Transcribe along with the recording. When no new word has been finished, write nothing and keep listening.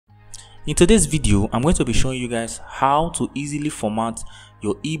In today's video, I'm going to be showing you guys how to easily format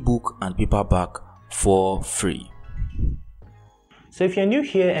your ebook and paperback for free. So if you're new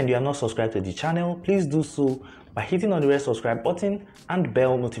here and you are not subscribed to the channel, please do so by hitting on the red subscribe button and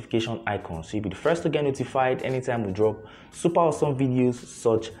bell notification icon so you'll be the first to get notified anytime we drop super awesome videos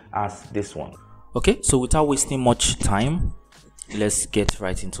such as this one. Okay, so without wasting much time, let's get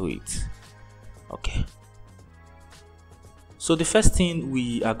right into it. Okay. So the first thing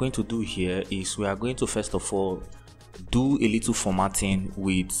we are going to do here is we are going to first of all do a little formatting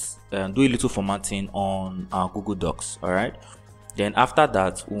on our Google Docs. All right. Then after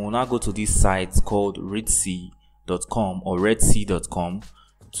that, we will now go to this site called Reedsy.com or Reedsy.com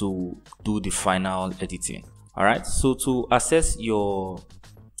to do the final editing. All right. So to access your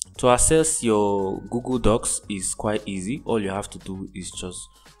Google Docs is quite easy. All you have to do is just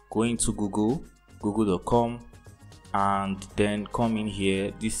go into google.com. and then come in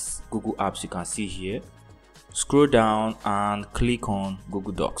here, this Google Apps you can see here, scroll down and click on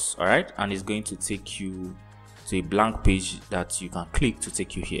Google Docs. All right, and it's going to take you to a blank page that you can click to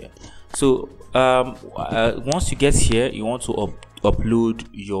take you here. So once you get here, you want to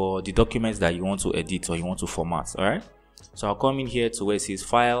upload the documents that you want to edit or you want to format. All right, so I'll come in here to where it says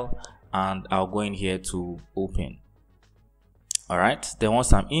file and I'll go in here to open. All right, then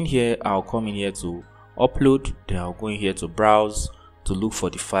once I'm in here, I'll come in here to upload, then I'll go in here to browse to look for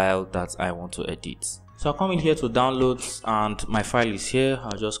the file that I want to edit. So I'll come in here to downloads and my file is here.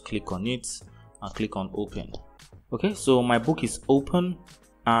 I'll just click on it and click on open. Okay, so my book is open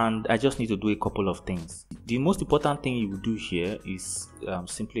and I just need to do a couple of things. The most important thing you will do here is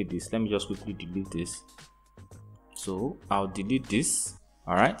simply this. Let me just quickly delete this. So I'll delete this.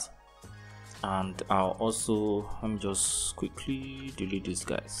 All right, and I'll also, let me just quickly delete this,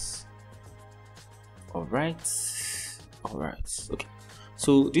 guys. All right, okay,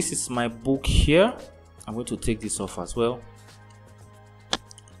 so this is my book here. I'm going to take this off as well.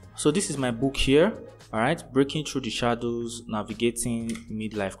 So this is my book here. All right, Breaking Through the Shadows, Navigating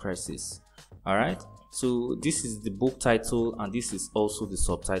Midlife Crisis. All right, so this is the book title and this is also the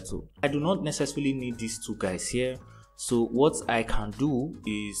subtitle. I do not necessarily need these two guys here, so what I can do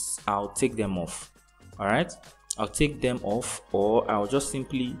is I'll take them off. All right, I'll take them off, or I'll just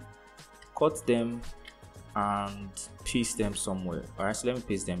simply cut them and paste them somewhere. All right, so let me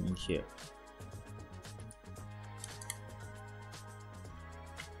paste them in here.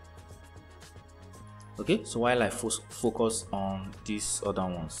 Okay, so while I focus on these other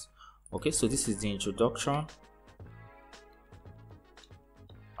ones. Okay, so this is the introduction.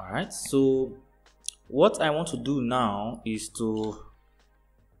 All right, so what I want to do now is to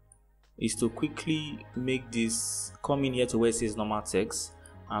quickly make this, come in here to where it says normal text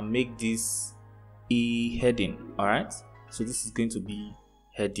and make this a heading. All right, so this is going to be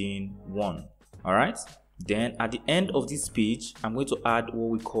heading 1. all right, then at the end of this page I'm going to add what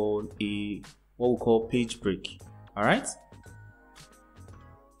we call page break. All right,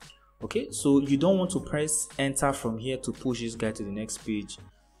 okay, so you don't want to press enter from here to push this guy to the next page.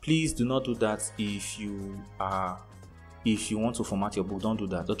 Please do not do that. If you want to format your book, don't do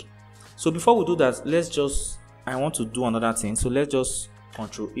that. Okay, so before we do that, I want to do another thing. So let's just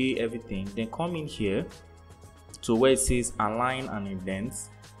Control A everything, then come in here to where it says align and indent,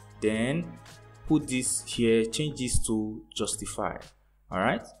 then put this here, change this to justify. All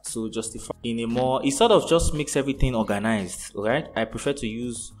right, so justify in a more, it sort of just makes everything organized. All right, I prefer to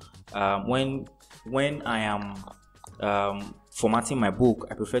use when I am formatting my book,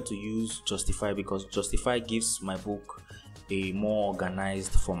 I prefer to use justify because justify gives my book a more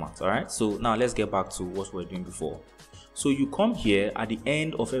organized format. All right, so now let's get back to what we were doing before. So you come here at the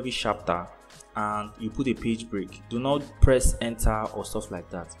end of every chapter and you put a page break. Do not press enter or stuff like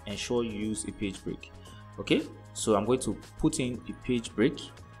that. Ensure you use a page break. Okay, so I'm going to put in a page break.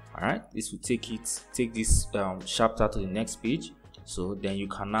 All right, this will take this chapter to the next page. So then you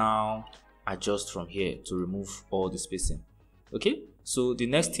can now adjust from here to remove all the spacing. Okay, so the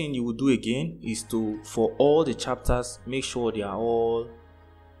next thing you will do again is for all the chapters, make sure they are all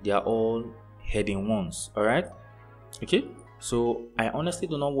heading 1s. all right. Okay, so I honestly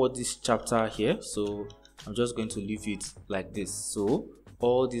do not want this chapter here, so I'm just going to leave it like this. So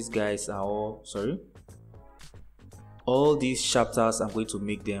all these guys are all these chapters I'm going to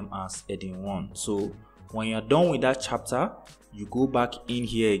make them as heading 1. So when you're done with that chapter, you go back in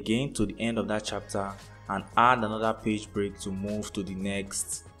here again to the end of that chapter and add another page break to move to the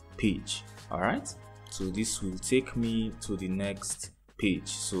next page. All right, so this will take me to the next page.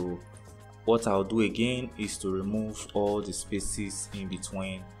 So what I'll do again is to remove all the spaces in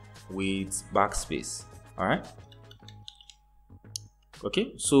between with backspace. All right,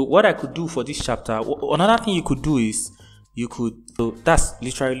 Okay, so what I could do for this chapter, another thing you could do is so that's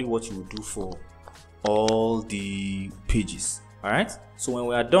literally what you would do for all the pages. All right, so when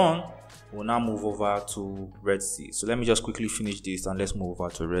we are done, we'll now move over to Reedsy. So let me just quickly finish this and let's move over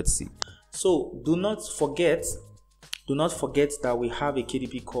to Reedsy. So do not forget that we have a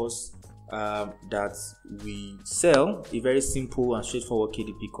KDP course that we sell, a very simple and straightforward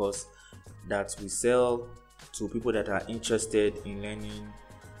KDP course that we sell to people that are interested in learning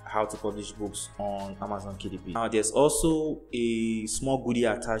how to publish books on Amazon KDP. Now there's also a small goodie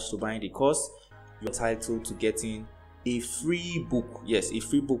attached to buying the course. You're entitled to getting a free book, yes, a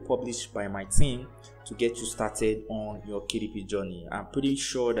free book published by my team to get you started on your KDP journey. I'm pretty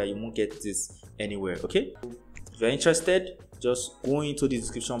sure that you won't get this anywhere. Okay, if you're interested, just go into the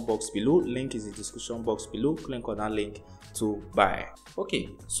description box below. Link is in the description box below. Click on that link to buy. Okay,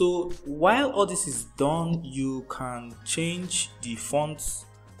 so while all this is done, you can change the font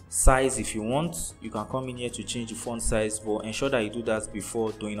size if you want. You can come in here to change the font size, but ensure that you do that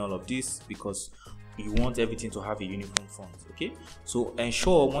before doing all of this, because you want everything to have a uniform font. Okay, so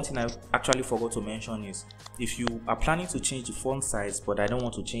ensure, one thing I actually forgot to mention is, if you are planning to change the font size but I don't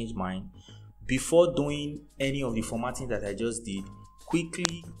want to change mine, before doing any of the formatting that I just did,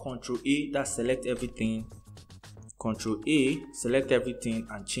 quickly Ctrl A, that select everything, Ctrl A, select everything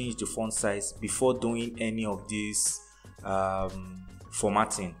and change the font size before doing any of this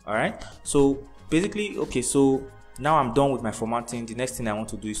formatting. All right, so basically, okay, so now I'm done with my formatting. The next thing I want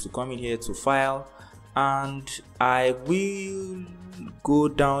to do is to come in here to file, and I will go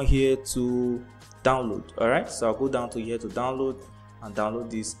down here to download. All right, so I'll go down to here to download and download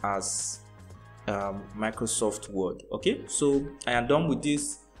this as Microsoft Word. Okay, so I am done with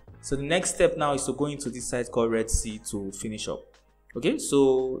this. So the next step now is to go into this site called Reedsy to finish up. Okay,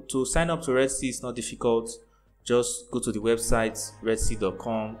 so to sign up to Reedsy is not difficult. Just go to the website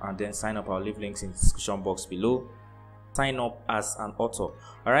reedsy.com and then sign up. I'll leave links in the description box below. Sign up as an author.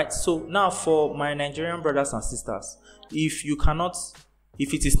 All right, so now for my Nigerian brothers and sisters, if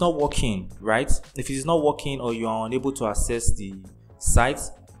it is not working, right, if it is not working or you are unable to access the site,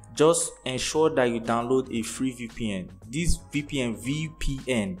 just ensure that you download a free VPN. This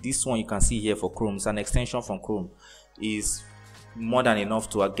VPN, this one you can see here for Chrome, it's an extension from Chrome, is more than enough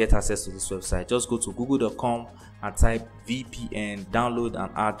to get access to this website. Just go to google.com and type VPN, download and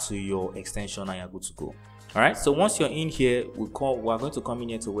add to your extension, and you're good to go. All right, so once you're in here, we are going to come in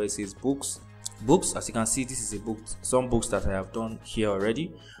here to where it says books. As you can see, this is a book, some books that I have done here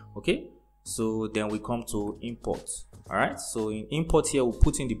already. Okay, so then we come to import. All right, so in import here, we'll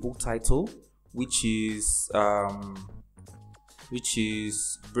put in the book title, which is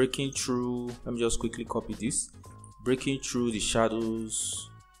Breaking Through. Let me just quickly copy this. Breaking Through the Shadows.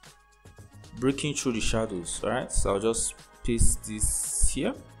 All right, so I'll just paste this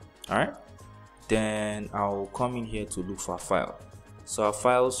here. All right, then I'll come in here to look for a file. So our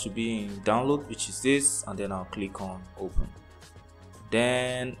files should be in download, which is this, and then I'll click on open.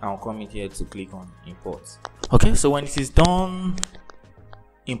 Then I'll come in here to click on import. Okay, so when it is done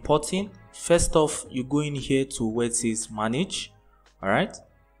importing, first off, you go in here to where it says manage. All right,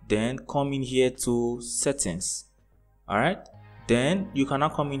 then come in here to settings. All right, then you can now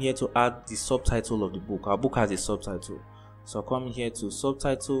come in here to add the subtitle of the book. Our book has a subtitle, so I'll come in here to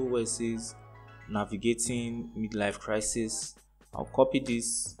subtitle where it says navigating midlife crisis. I'll copy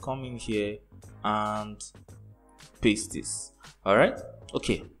this, come in here and paste this. All right,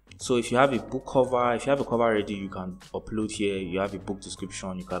 okay, so if you have a book cover, if you have a cover ready, you can upload here. You have a book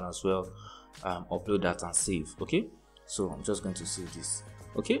description, you can as well upload that and save. Okay, so I'm just going to save this.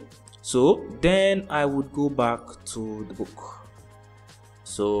 Okay, so then I would go back to the book.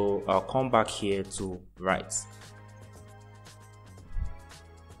 So I'll come back here to write.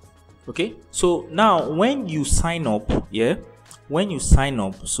 Okay, so now when you sign up,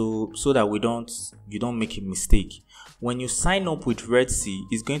 so that you don't make a mistake, when you sign up with Reedsy,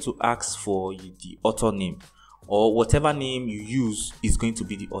 it's going to ask for the author name, or whatever name you use is going to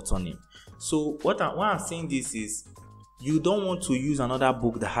be the author name. So why I'm saying this is, you don't want to use another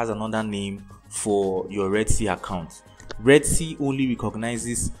book that has another name for your Reedsy account. Reedsy only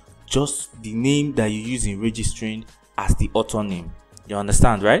recognizes just the name that you use in registering as the author name. You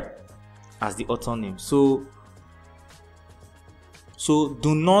understand, right? As the author name. So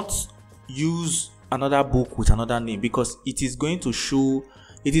do not use another book with another name, because it is going to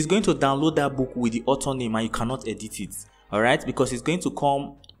download that book with the author name and you cannot edit it. All right, because it's going to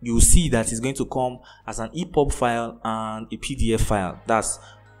come, you'll see that it's going to come as an EPUB file and a PDF file. That's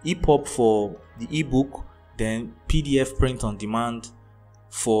EPUB for the ebook, then PDF print on demand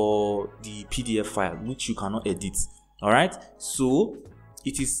for the PDF file, which you cannot edit. All right, so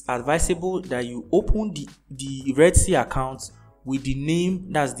it is advisable that you open the Reedsy account with the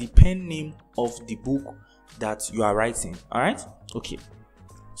name, that's the pen name of the book that you are writing. All right. Okay,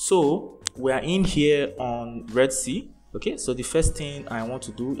 so we are in here on Reedsy. Okay, so the first thing I want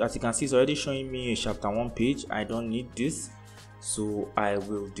to do, as you can see, is already showing me a chapter 1 page. I don't need this, so I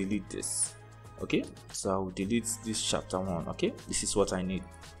will delete this. Okay, so I will delete this chapter 1. Okay, this is what I need.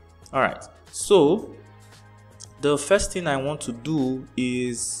 All right, so the first thing I want to do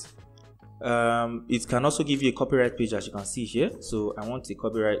is it can also give you a copyright page, as you can see here. So I want a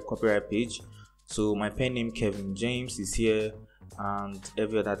copyright page. So my pen name Kevin James is here, and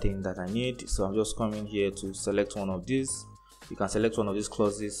every other thing that I need. So I'm just coming here to select one of these. You can select one of these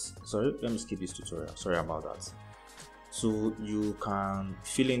clauses. Sorry, let me skip this tutorial. Sorry about that. So you can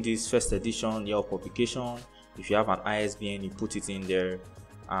fill in this first edition, year of publication. If you have an ISBN, you put it in there,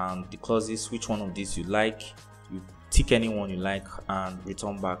 and the clauses, which one of these you like, you tick any one you like, and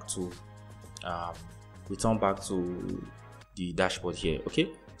return back to the dashboard here.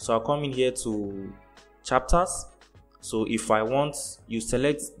 Okay, so I'll come in here to chapters. So if I want, you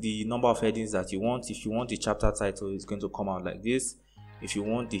select the number of headings that you want. If you want the chapter title, it's going to come out like this. If you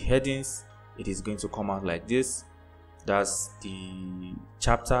want the headings, it is going to come out like this. That's the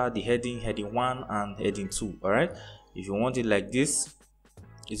chapter, the heading 1 and heading 2. All right, if you want it like this,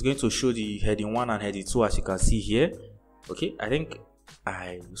 it's going to show the heading 1 and heading 2, as you can see here. Okay, I think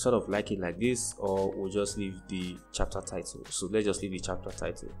I sort of like it like this, or we'll just leave the chapter title. So let's just leave the chapter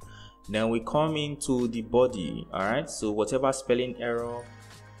title. Then we come into the body. All right, so whatever spelling error,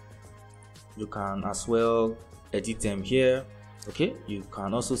 you can as well edit them here. Okay, you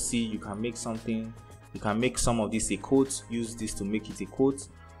can also see, you can make something, you can make some of this a quote, use this to make it a quote.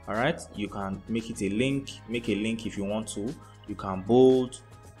 All right, you can make it a link, make a link if you want to. You can bold,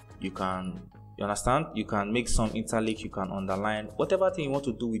 you understand, you can make some interlink, you can underline, whatever thing you want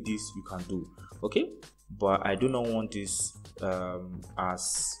to do with this, you can do. Okay, but I do not want this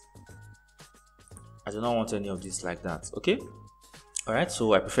I do not want any of this like that. Okay, all right,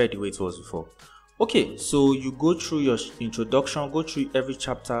 so I prefer the way it was before. Okay, so you go through your introduction, go through every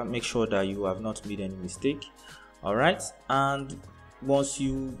chapter, make sure that you have not made any mistake. All right, and once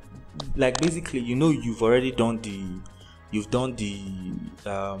you, like, basically, you know, you've already done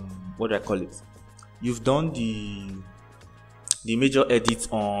what do I call it, you've done the major edits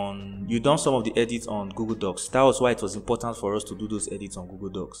on, you've done some of the edits on Google Docs. That was why it was important for us to do those edits on Google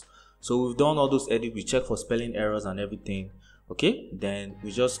Docs. So we've done all those edits, we check for spelling errors and everything. Okay, then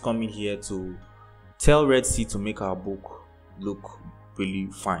we just come in here to tell Reedsy to make our book look really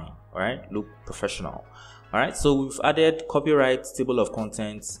fine. All right, look professional. All right, so we've added copyright, table of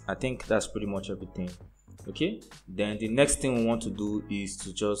contents. I think that's pretty much everything. Okay, then the next thing we want to do is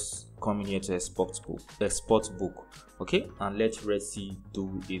to just come in here to export book. Okay, and let Reedsy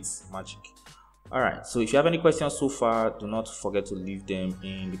do its magic. All right, so if you have any questions so far, do not forget to leave them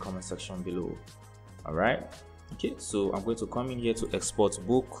in the comment section below. All right, okay, so I'm going to come in here to export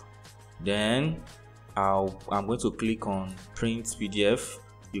book. Then I'm going to click on print PDF.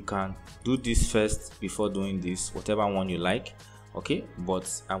 You can do this first before doing this, whatever one you like. Okay,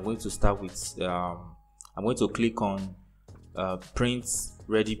 but I'm going to start with I'm going to click on print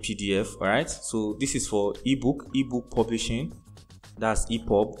ready PDF. All right, so this is for ebook publishing, that's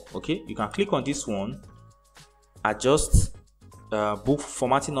EPUB. Okay, you can click on this one, adjust book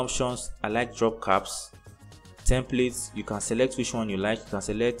formatting options. I like drop caps. Templates, you can select which one you like. You can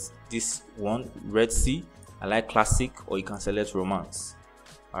select this one, Reedsy. I like classic, or you can select romance.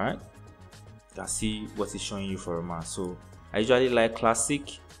 All right, you can see what it's showing you for romance. So I usually like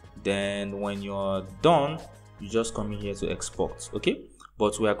classic. Then when you're done, you just come in here to export. Okay,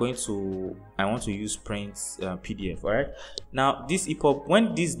 but we are going to, I want to use print PDF. All right, now this EPUB,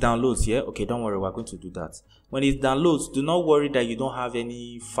 when this downloads here, okay, don't worry, we're going to do that. When it downloads, do not worry that you don't have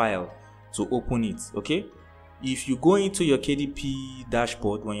any file to open it. Okay, if you go into your KDP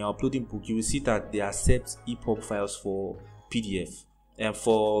dashboard when you're uploading book, you will see that they accept EPUB files for PDF and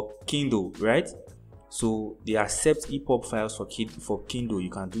for Kindle, right? So they accept EPUB files for Kindle. You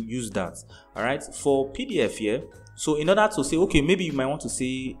can use that. All right, for PDF here. So in order to say, okay, maybe you might want to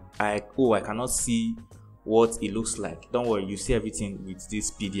say, I cannot see what it looks like. Don't worry, you see everything with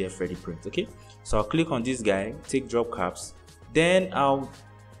this PDF ready print. Okay, so I'll click on this guy, take drop caps, then I'll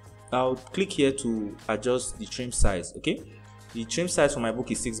click here to adjust the trim size. Okay, the trim size for my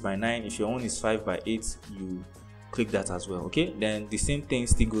book is 6:9. If your own is 5:8, you click that as well. Okay, then the same thing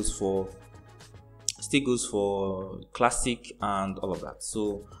still goes for classic and all of that.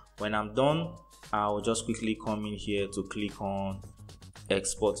 So when I'm done, I'll just quickly come in here to click on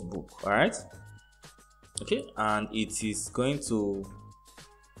export book. All right, okay, and it is going to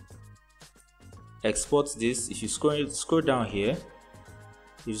export this. If you scroll down here,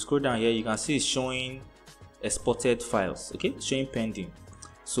 you can see it's showing exported files. Okay, showing pending.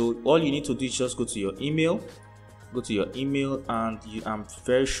 So all you need to do is just go to your email, and I'm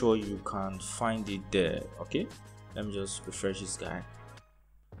very sure you can find it there. Okay, let me just refresh this guy.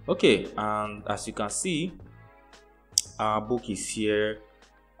 Okay, and as you can see, our book is here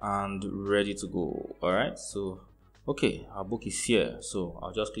and ready to go. All right, so okay, our book is here. So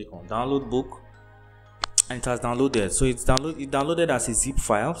I'll just click on download book, and it has downloaded. So it downloaded as a zip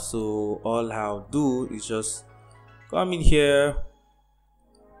file. So all I'll do is just come in here,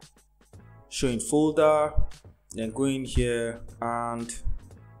 showing folder, then go in here and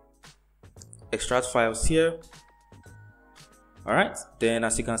extract files here. All right, then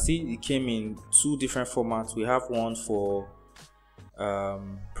as you can see, it came in 2 different formats. We have one for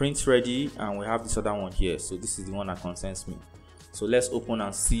print ready, and we have this other one here. So this is the one that concerns me. So let's open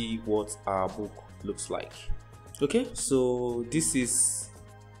and see what our book looks like. Okay, so this is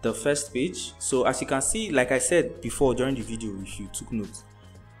the first page. So as you can see, like I said before during the video, if you took note,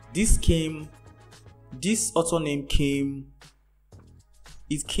 this author name came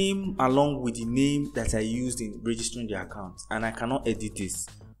along with the name that I used in registering the account, and I cannot edit this.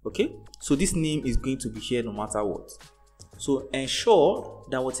 Okay, so this name is going to be here no matter what. So ensure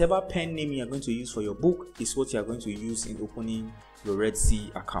that whatever pen name you are going to use for your book is what you are going to use in opening your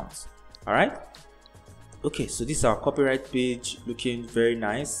Reedsy account. All right, okay, so this is our copyright page, looking very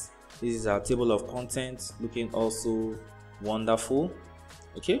nice. This is our table of contents, looking also wonderful.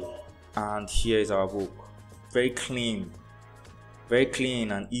 Okay, and here is our book, very clean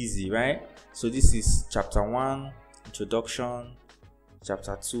and easy, right? So this is chapter 1, introduction,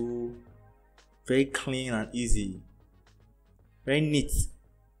 chapter 2, very clean and easy, very neat.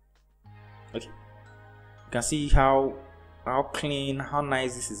 Okay, you can see how clean, how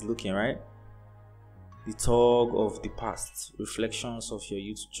nice this is looking, right? The tug of the past, reflections of your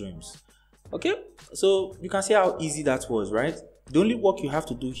youth dreams. Okay, so you can see how easy that was, right? The only work you have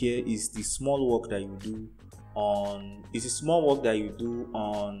to do here is the small work that you do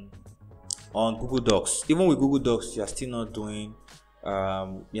on Google Docs. Even with Google Docs, you are still not doing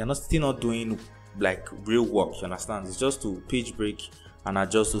like real work, you understand? It's just to page break and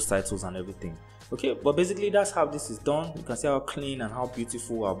adjust those titles and everything. Okay, but basically that's how this is done. You can see how clean and how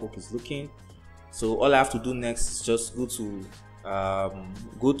beautiful our book is looking. So all I have to do next is just go to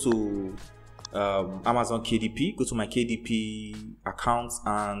Amazon KDP, go to my KDP account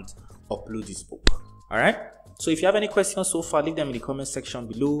and upload this book. All right, so if you have any questions so far, leave them in the comment section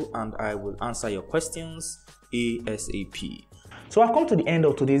below and I will answer your questions ASAP. So I've come to the end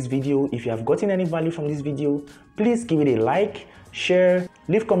of today's video. If you have gotten any value from this video, please give it a like, share,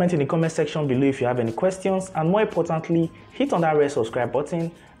 leave comment in the comment section below if you have any questions, and more importantly, hit on that red subscribe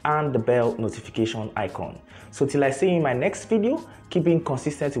button and the bell notification icon. So till I see you in my next video, keep being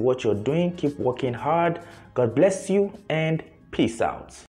consistent with what you're doing, keep working hard. God bless you and peace out.